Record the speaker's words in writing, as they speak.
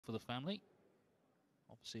for the family.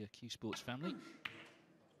 Obviously a Q Sports family.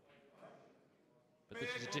 But this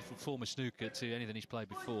is a different form of snooker to anything he's played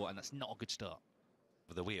before, and that's not a good start.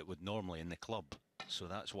 The way it would normally in the club, so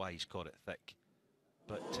that's why he's caught it thick.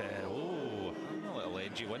 But, oh, a little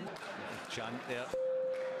edgy one. Chant there.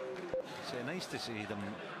 It's nice to see them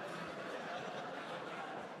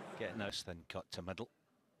getting this thin cut to middle.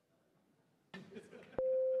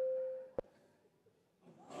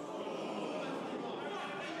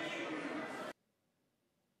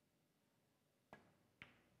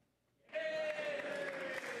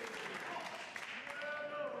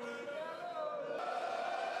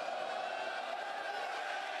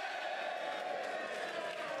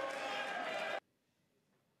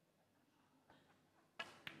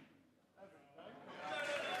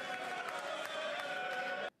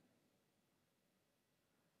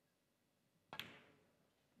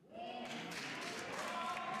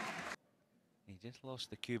 He just lost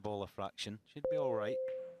the cue ball a fraction. Should be all right.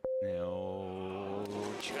 No,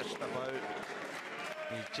 just about.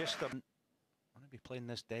 He's just want to be playing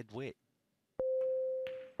this dead weight.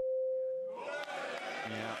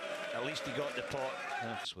 Yeah, at least he got the pot.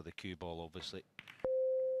 That's with the cue ball, obviously.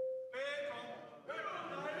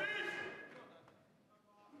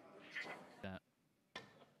 That.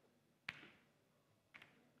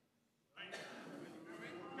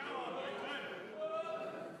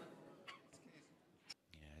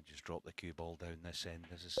 Just drop the cue ball down this end.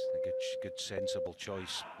 This is a good sensible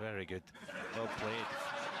choice. Very good. Well played.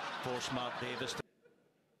 Force Mark Davis.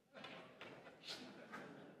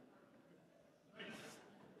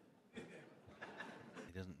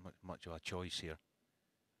 He doesn't much of a choice here.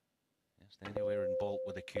 Just anywhere in baulk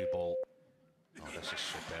with the cue ball. Oh, this is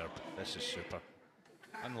superb. This is super.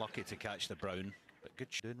 Unlucky to catch the brown, but good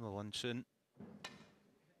doing with one soon.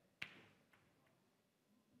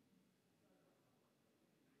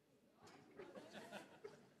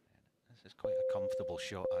 This is quite a comfortable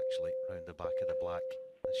shot, actually, round the back of the black.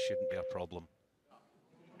 This shouldn't be a problem.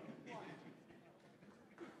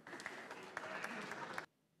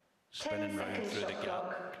 Spinning round through the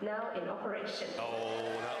gap. Now in operation.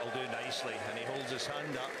 Oh, that'll do nicely, and he holds his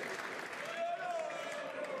hand up.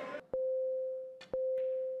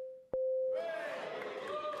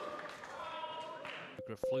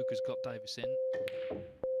 Fluke has got Davis in.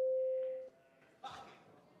 How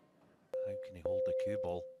can he hold the cue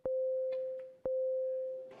ball?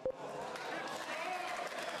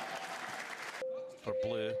 For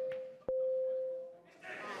blue.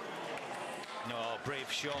 No,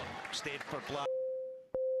 brave shot. Stayed for black.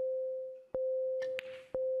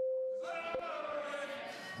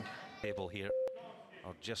 Table here,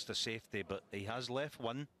 or just a safety, but he has left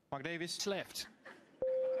one. Mark Davis. It's left.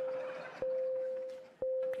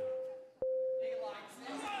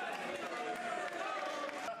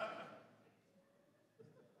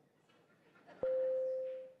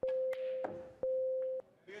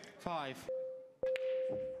 Five.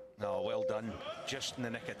 Oh, well done. Just in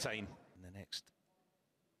the nick of time. In the next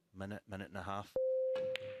minute and a half.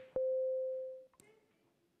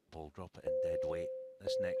 Ball, drop it in dead weight.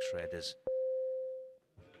 This next red is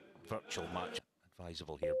virtual match.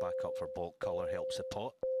 Advisable here. Back up for baulk. Colour helps the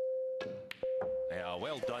pot. Yeah,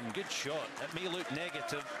 well done. Good shot. It may look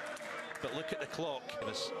negative, but look at the clock. Give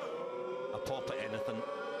us a pop at anything.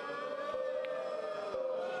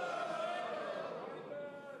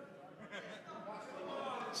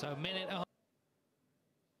 So minute and a half.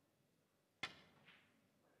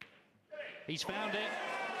 He's found it.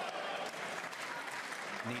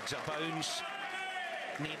 Needs a bounce.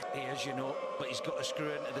 As you know, but he's got to screw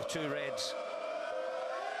into the two reds.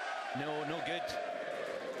 No, no good.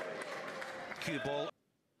 Cue ball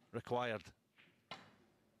required.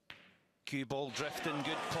 Cue ball drifting,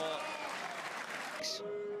 good pot.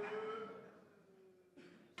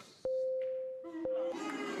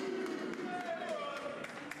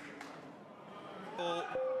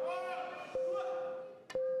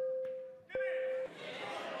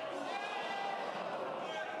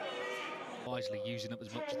 Wisely using up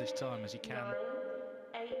as much of this time as he can. 9,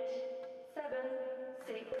 8, 7,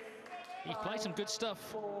 6. He's played some good stuff.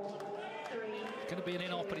 4, 3. It's going to be an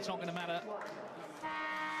in-off, but it's not going to matter.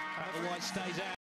 The white stays out.